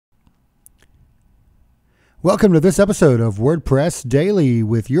Welcome to this episode of WordPress Daily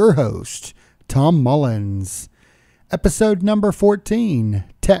with your host, Tom Mullins. Episode number 14,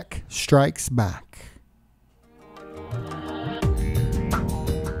 Tech Strikes Back.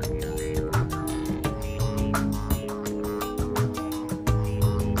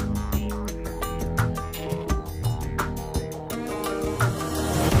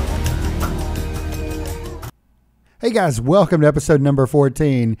 Hey guys, welcome to episode number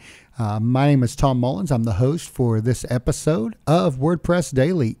 14. My name is Tom Mullins. I'm the host for this episode of WordPress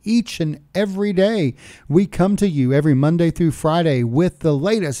Daily. Each and every day, we come to you every Monday through Friday with the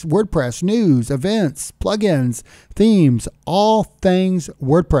latest WordPress news, events, plugins, themes, all things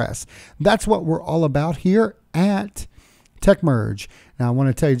WordPress. That's what we're all about here at TechMerge. Now, I want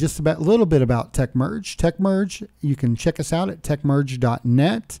to tell you just a little bit about TechMerge. TechMerge, you can check us out at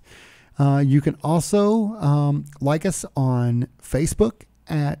techmerge.net. You can also like us on Facebook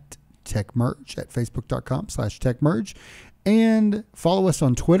at TechMerge at facebook.com/TechMerge, and follow us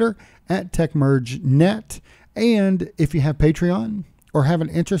on Twitter at TechMergeNet. And if you have Patreon or have an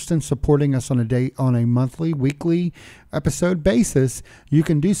interest in supporting us on a monthly, weekly episode basis, you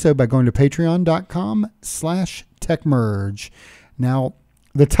can do so by going to patreon.com/TechMerge. Now,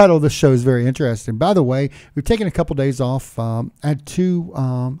 the title of the show is very interesting. By the way, we've taken a couple days off at two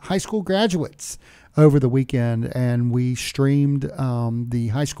high school graduates over the weekend, and we streamed the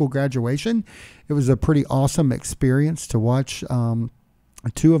high school graduation. It was a pretty awesome experience to watch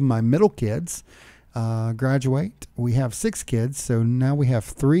two of my middle kids graduate. We have 6 kids, so now we have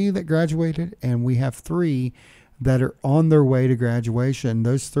 3 that graduated, and we have 3 that are on their way to graduation.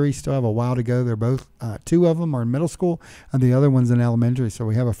 Those 3 still have a while to go. They're both, 2 of them are in middle school and the other one's in elementary. So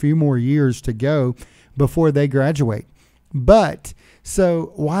we have a few more years to go before they graduate. But,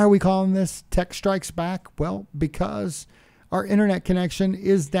 so why are we calling this Tech Strikes Back? Well, because our internet connection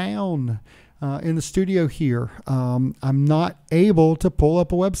is down in the studio here. I'm not able to pull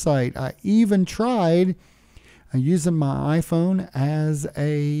up a website. I even tried using my iPhone as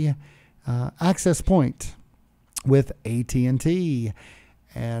a access point with AT&T,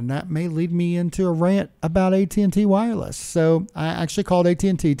 and that may lead me into a rant about AT&T Wireless. So I actually called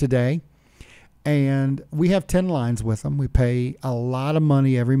AT&T today, and we have 10 lines with them. We pay a lot of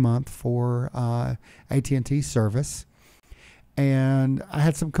money every month for AT&T service, and I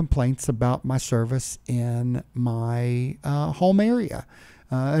had some complaints about my service in my home area.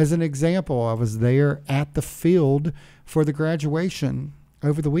 As an example, I was there at the field for the graduation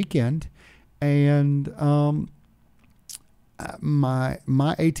over the weekend, and my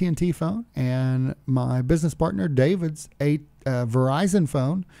AT&T phone and my business partner David's Verizon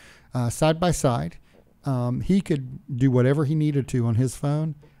phone side by side. He could do whatever he needed to on his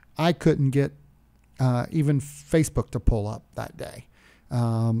phone. I couldn't get even Facebook to pull up that day.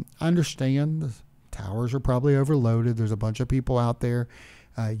 I understand the towers are probably overloaded. There's a bunch of people out there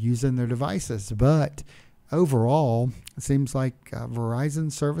using their devices, but overall, it seems like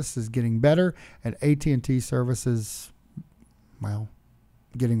Verizon service is getting better and AT&T service is, well,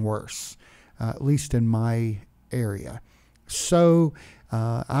 getting worse, at least in my area. So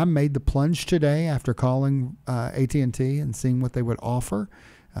I made the plunge today after calling AT&T and seeing what they would offer.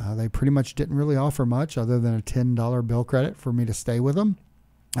 They pretty much didn't really offer much other than a $10 bill credit for me to stay with them.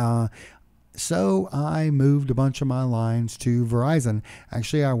 So I moved a bunch of my lines to Verizon.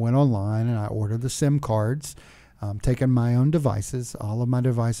 Actually, I went online and I ordered the SIM cards, taking my own devices. All of my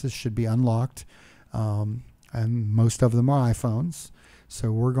devices should be unlocked. And most of them are iPhones.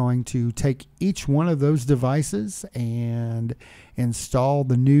 So we're going to take each one of those devices and install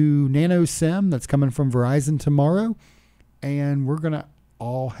the new Nano SIM that's coming from Verizon tomorrow. And we're going to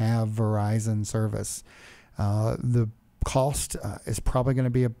all have Verizon service. The cost is probably going to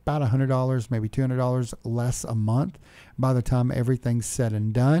be about $100, maybe $200 less a month by the time everything's said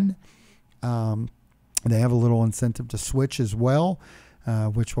and done. They have a little incentive to switch as well,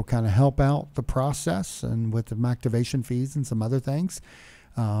 which will kind of help out the process and with the activation fees and some other things.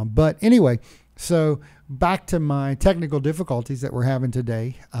 But anyway, so back to my technical difficulties that we're having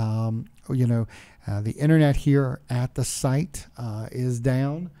today. The internet here at the site is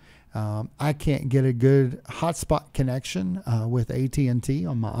down. I can't get a good hotspot connection with AT&T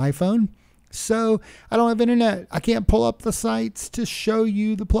on my iPhone. So I don't have internet. I can't pull up the sites to show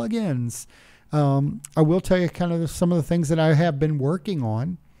you the plugins. I will tell you kind of some of the things that I have been working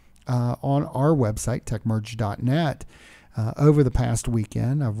on our website, techmerge.net, over the past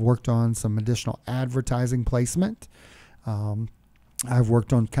weekend. I've worked on some additional advertising placement. I've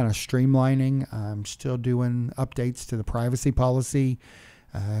worked on kind of streamlining. I'm still doing updates to the privacy policy,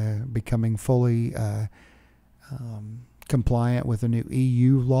 becoming fully compliant with the new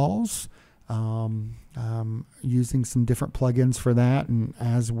EU laws. Using some different plugins for that. And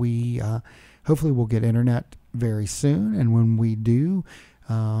as we, hopefully we'll get internet very soon. And when we do,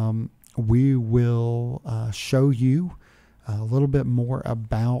 we will show you a little bit more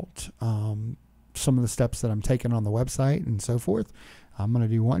about some of the steps that I'm taking on the website and so forth. I'm going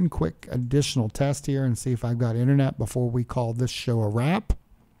to do one quick additional test here and see if I've got internet before we call this show a wrap.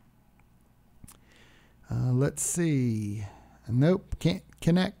 Let's see. Nope, can't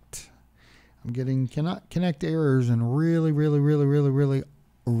connect. I'm getting cannot connect errors and really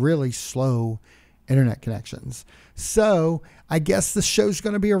slow internet connections. So I guess the show's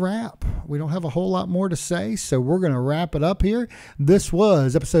going to be a wrap. We don't have a whole lot more to say, so we're going to wrap it up here. This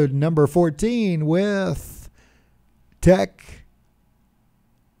was episode number 14 with Tech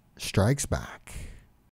Strikes Back.